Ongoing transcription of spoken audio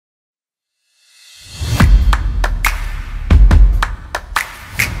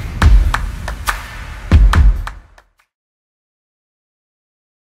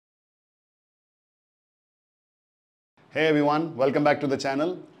Hey everyone, welcome back to the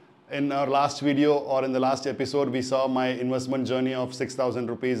channel. In our last video or in the last episode, we saw my investment journey of 6,000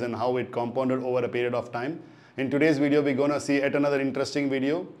 rupees and how it compounded over a period of time. In today's video, we're going to see yet another interesting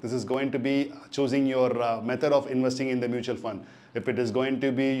video. This is going to be choosing your method of investing in the mutual fund. If it is going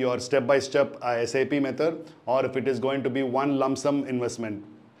to be your step-by-step SAP method, or if it is going to be one lump sum investment.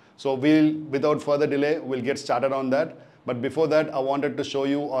 So without further delay, we'll get started on that. But before that, I wanted to show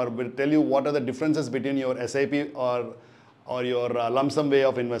you or will tell you what are the differences between your SAP or your lump sum way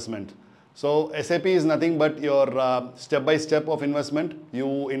of investment. So SAP is nothing but your step-by-step of investment.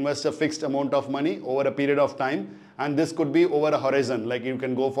 You invest a fixed amount of money over a period of time, and this could be over a horizon. Like you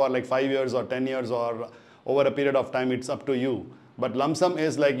can go for like 5 years or 10 years or over a period of time. It's up to you. But lump sum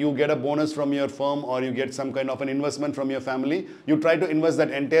is like you get a bonus from your firm or you get some kind of an investment from your family. You try to invest that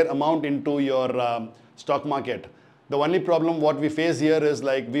entire amount into your stock market. The only problem what we face here is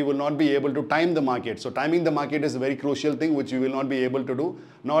like we will not be able to time the market. So timing the market is a very crucial thing which we will not be able to do.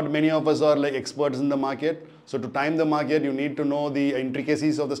 Not many of us are like experts in the market. So to time the market, you need to know the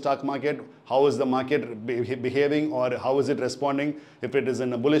intricacies of the stock market. How is the market behaving or how is it responding? If it is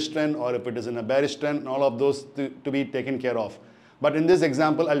in a bullish trend or if it is in a bearish trend, all of those to be taken care of. But in this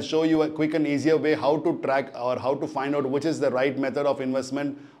example, I'll show you a quick and easier way how to track or how to find out which is the right method of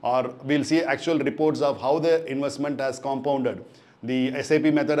investment, or we'll see actual reports of how the investment has compounded. The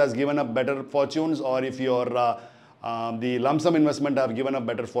SAP method has given up better fortunes, or if your the lump sum investment have given up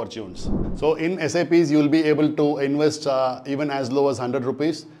better fortunes. So in SAPs, you'll be able to invest even as low as 100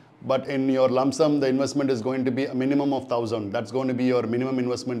 rupees. But in your lump sum, the investment is going to be a minimum of 1,000. That's going to be your minimum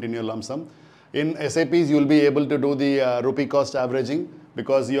investment in your lump sum. In SAPs, you'll be able to do the rupee cost averaging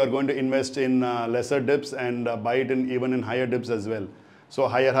because you are going to invest in lesser dips and buy it even in higher dips as well. So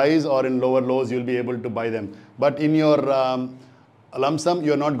higher highs or in lower lows, you'll be able to buy them. But in your lump sum,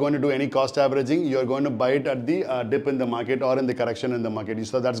 you're not going to do any cost averaging. You're going to buy it at the dip in the market or in the correction in the market.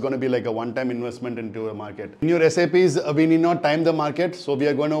 So that's going to be like a one-time investment into a market. In your SAPs, we need not time the market. So we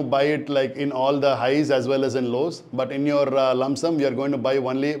are going to buy it like in all the highs as well as in lows. But in your lump sum, we are going to buy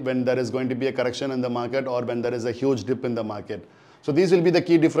only when there is going to be a correction in the market or when there is a huge dip in the market. So these will be the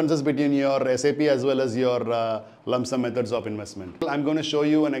key differences between your SAP as well as your lump sum methods of investment. I'm going to show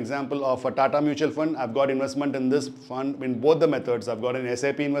you an example of a Tata mutual fund. I've got investment in this fund in both the methods. I've got an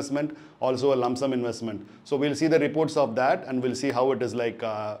SAP investment, also a lump sum investment. So we'll see the reports of that and we'll see how it is like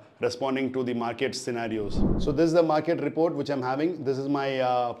responding to the market scenarios. So this is the market report which I'm having. This is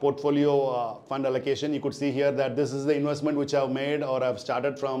my portfolio fund allocation. You could see here that this is the investment which I've made or I've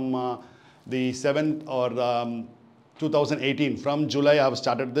started from the 7th or 2018. From July I have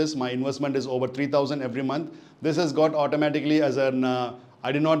started this. My investment is over 3,000 every month. This has got automatically as an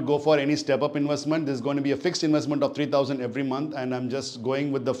I did not go for any step up investment. This is going to be a fixed investment of 3,000 every month and I'm just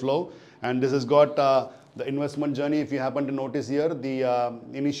going with the flow. And this has got the investment journey. If you happen to notice here, the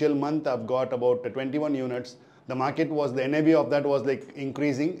initial month I've got about 21 units. The market was, the NAV of that was like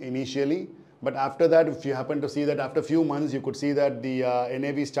increasing initially. But after that, if you happen to see that after a few months, you could see that the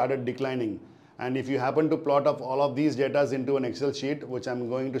NAV started declining. And if you happen to plot up all of these data into an Excel sheet, which I'm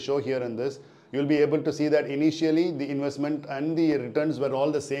going to show here in this, you'll be able to see that initially the investment and the returns were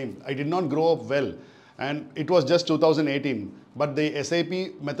all the same. I did not grow up well and it was just 2018. But the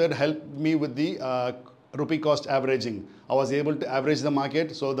SAP method helped me with the rupee cost averaging. I was able to average the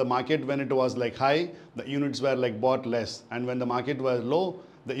market. So the market when it was like high, the units were like bought less. And when the market was low,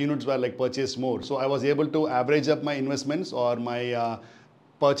 the units were like purchased more. So I was able to average up my investments or my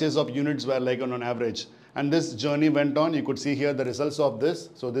purchase of units were like on average. And this journey went on. You could see here the results of this.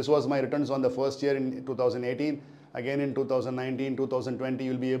 So this was my returns on the first year in 2018. Again in 2019, 2020,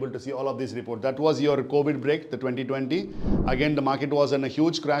 you'll be able to see all of these reports. That was your COVID break, the 2020. Again, the market was in a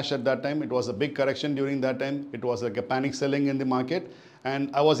huge crash at that time. It was a big correction during that time. It was like a panic selling in the market.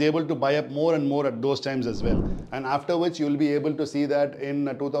 And I was able to buy up more and more at those times as well. And after which you'll be able to see that in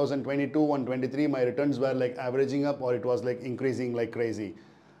 2022 and 23, my returns were like averaging up or it was like increasing like crazy.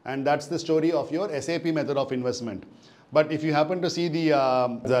 And that's the story of your SAP method of investment. But if you happen to see the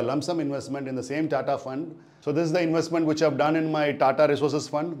lump sum investment in the same Tata fund, so this is the investment which I've done in my Tata Resources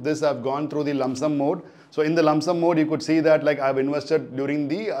fund. This I've gone through the lump sum mode. So in the lump sum mode, you could see that like I've invested during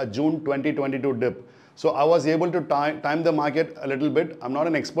the June 2022 dip. So I was able to time the market a little bit. I'm not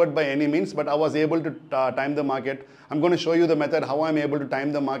an expert by any means, but I was able to time the market. I'm going to show you the method, how I'm able to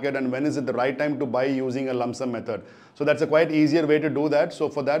time the market and when is it the right time to buy using a lump sum method. So that's a quite easier way to do that. So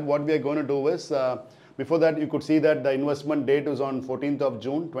for that, what we are going to do is, before that, you could see that the investment date was on 14th of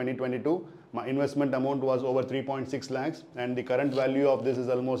June 2022. My investment amount was over 3.6 lakhs and the current value of this is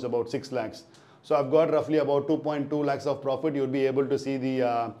almost about 6 lakhs. So I've got roughly about 2.2 lakhs of profit. You'll be able to see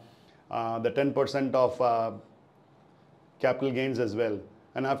the 10% of capital gains as well.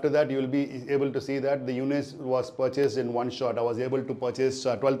 And after that, you will be able to see that the units was purchased in one shot. I was able to purchase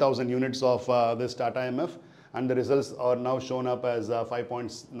 12,000 units of this Tata MF, and the results are now shown up as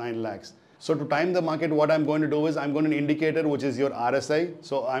 5.9 lakhs. So to time the market, what I'm going to do is I'm going to indicator, which is your RSI.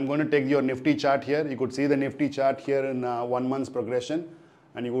 So I'm going to take your Nifty chart here. You could see the Nifty chart here in 1 month's progression,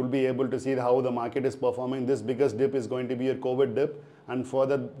 and you will be able to see how the market is performing. This biggest dip is going to be a COVID dip, and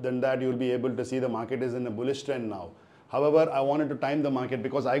further than that, you will be able to see the market is in a bullish trend now. However, I wanted to time the market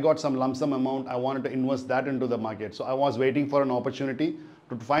because I got some lump sum amount. I wanted to invest that into the market. So I was waiting for an opportunity.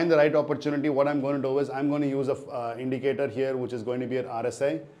 To find the right opportunity, what I'm going to do is I'm going to use a indicator here, which is going to be an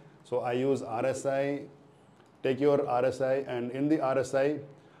RSI. So I use RSI, take your RSI, and in the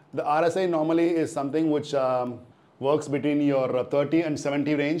RSI normally is something which works between your 30 and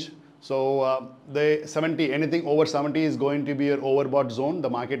 70 range. So the 70, anything over 70 is going to be your overbought zone. The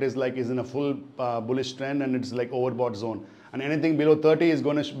market is in a full bullish trend, and it's like overbought zone. And anything below 30 is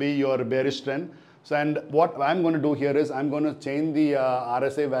going to be your bearish trend. So, and what I'm going to do here is I'm going to change the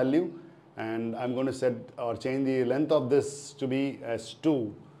RSI value, and I'm going to set or change the length of this to be as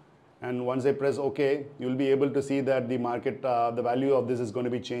 2. And once I press OK, you'll be able to see that the market, the value of this is going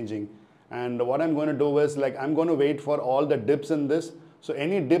to be changing. And what I'm going to do is I'm going to wait for all the dips in this. So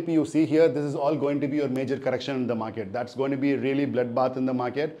any dip you see here, this is all going to be your major correction in the market. That's going to be really bloodbath in the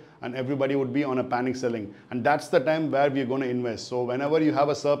market, and everybody would be on a panic selling. And that's the time where we're going to invest. So whenever you have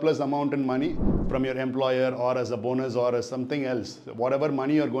a surplus amount in money from your employer or as a bonus or as something else, whatever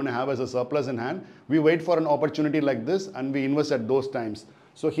money you're going to have as a surplus in hand, we wait for an opportunity like this and we invest at those times.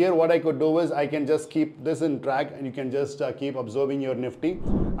 So here what I could do is I can just keep this in track, and you can just keep observing your Nifty.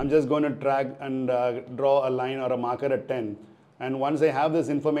 I'm just going to track and draw a line or a marker at 10. And once I have this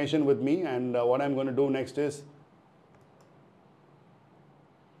information with me, and what I'm going to do next is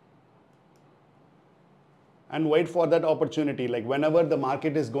and wait for that opportunity. Like whenever the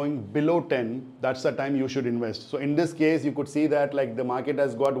market is going below 10, that's the time you should invest. So in this case, you could see that the market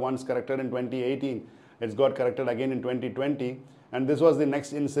has got once corrected in 2018. It's got corrected again in 2020. And this was the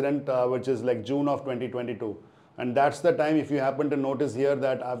next incident, which is June of 2022. And that's the time, if you happen to notice here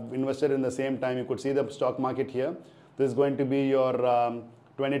that I've invested in the same time, you could see the stock market here. This is going to be your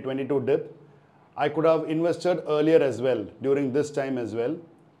 2022 dip. I could have invested earlier as well, during this time as well,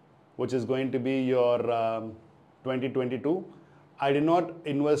 which is going to be your 2022. I did not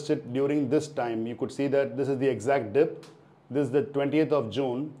invest it during this time. You could see that this is the exact dip. This is the 20th of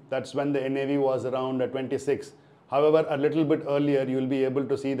June. That's when the NAV was around 26. However, a little bit earlier, you will be able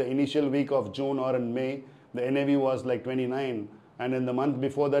to see the initial week of June or in May, the NAV was 29. And in the month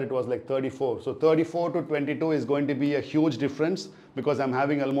before that, it was 34. So 34 to 22 is going to be a huge difference, because I'm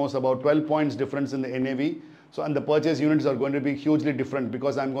having almost about 12 points difference in the NAV. So, and the purchase units are going to be hugely different,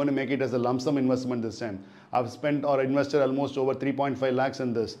 because I'm going to make it as a lump sum investment this time. I've spent or invested almost over 3.5 lakhs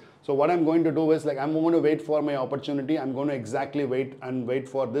in this. So what I'm going to do is I'm going to wait for my opportunity. I'm going to exactly wait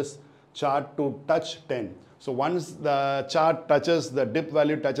for this chart to touch 10. So once the chart touches, the dip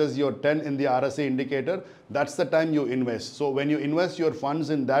value touches your 10 in the RSI indicator, that's the time you invest. So when you invest your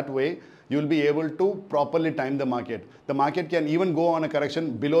funds in that way, you'll be able to properly time the market. The market can even go on a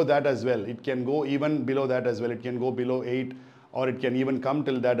correction below that as well. It can go even below that as well. It can go below 8, or it can even come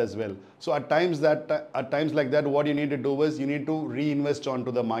till that as well. So at times like that, what you need to do is you need to reinvest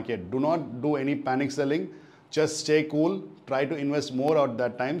onto the market. Do not do any panic selling. Just stay cool. Try to invest more at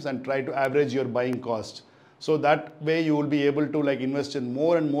that times and try to average your buying cost. So that way you will be able to invest in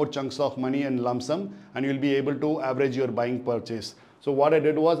more and more chunks of money and lump sum, and you will be able to average your buying purchase. So what I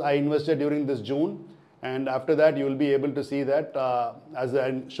did was I invested during this June, and after that you will be able to see that as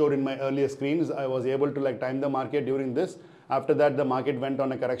I showed in my earlier screens, I was able to time the market during this. After that, the market went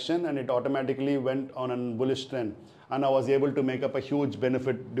on a correction and it automatically went on a bullish trend, and I was able to make up a huge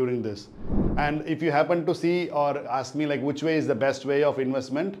benefit during this. And if you happen to see or ask me which way is the best way of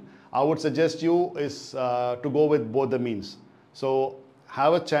investment, I would suggest you is to go with both the means. So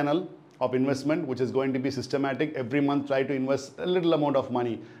have a channel of investment which is going to be systematic. Every month try to invest a little amount of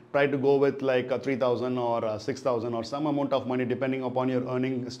money. Try to go with 3,000 or 6,000 or some amount of money depending upon your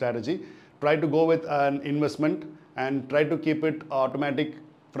earning strategy. Try to go with an investment and try to keep it automatic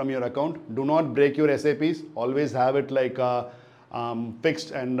from your account. Do not break your SIPs. Always have it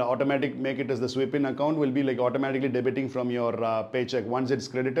fixed and automatic. Make it as the sweep-in account will be automatically debiting from your paycheck. Once it's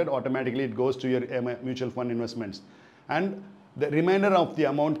credited, automatically it goes to your mutual fund investments. And the remainder of the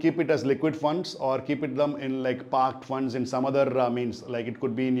amount, keep it as liquid funds or keep it them in parked funds in some other means. It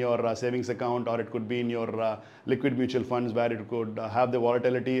could be in your savings account, or it could be in your liquid mutual funds where it could have the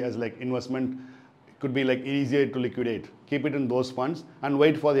volatility as investment. It could be easier to liquidate. Keep it in those funds and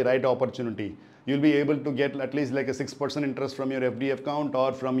wait for the right opportunity. you'll be able to get at least like a 6% interest from your FD account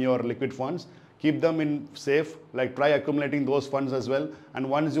or from your liquid funds. Keep them in safe, like try accumulating those funds as well. And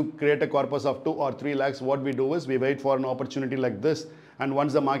once you create a corpus of 2 or 3 lakhs, what we do is we wait for an opportunity like this. And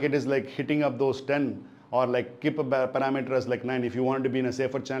once the market is like hitting up those 10, or like keep a parameter as like 9. If you want to be in a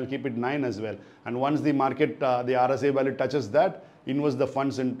safer channel, keep it 9 as well. And once the market, the RSI value touches that, invest the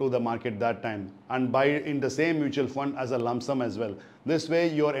funds into the market that time and buy in the same mutual fund as a lump sum as well. This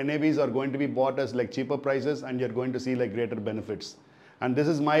way your NAVs are going to be bought as like cheaper prices and you're going to see like greater benefits. And this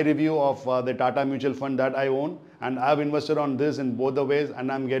is my review of the Tata mutual fund that I own, and I've invested on this in both the ways,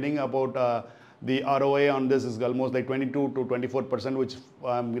 and I'm getting about the ROA on this is almost like 22 to 24%, which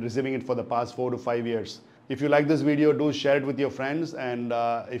I'm receiving it for the past 4 to 5 years. If you like this video, do share it with your friends, and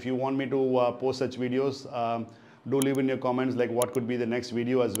if you want me to post such videos, do leave in your comments like what could be the next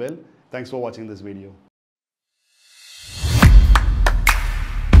video as well. Thanks for watching this video.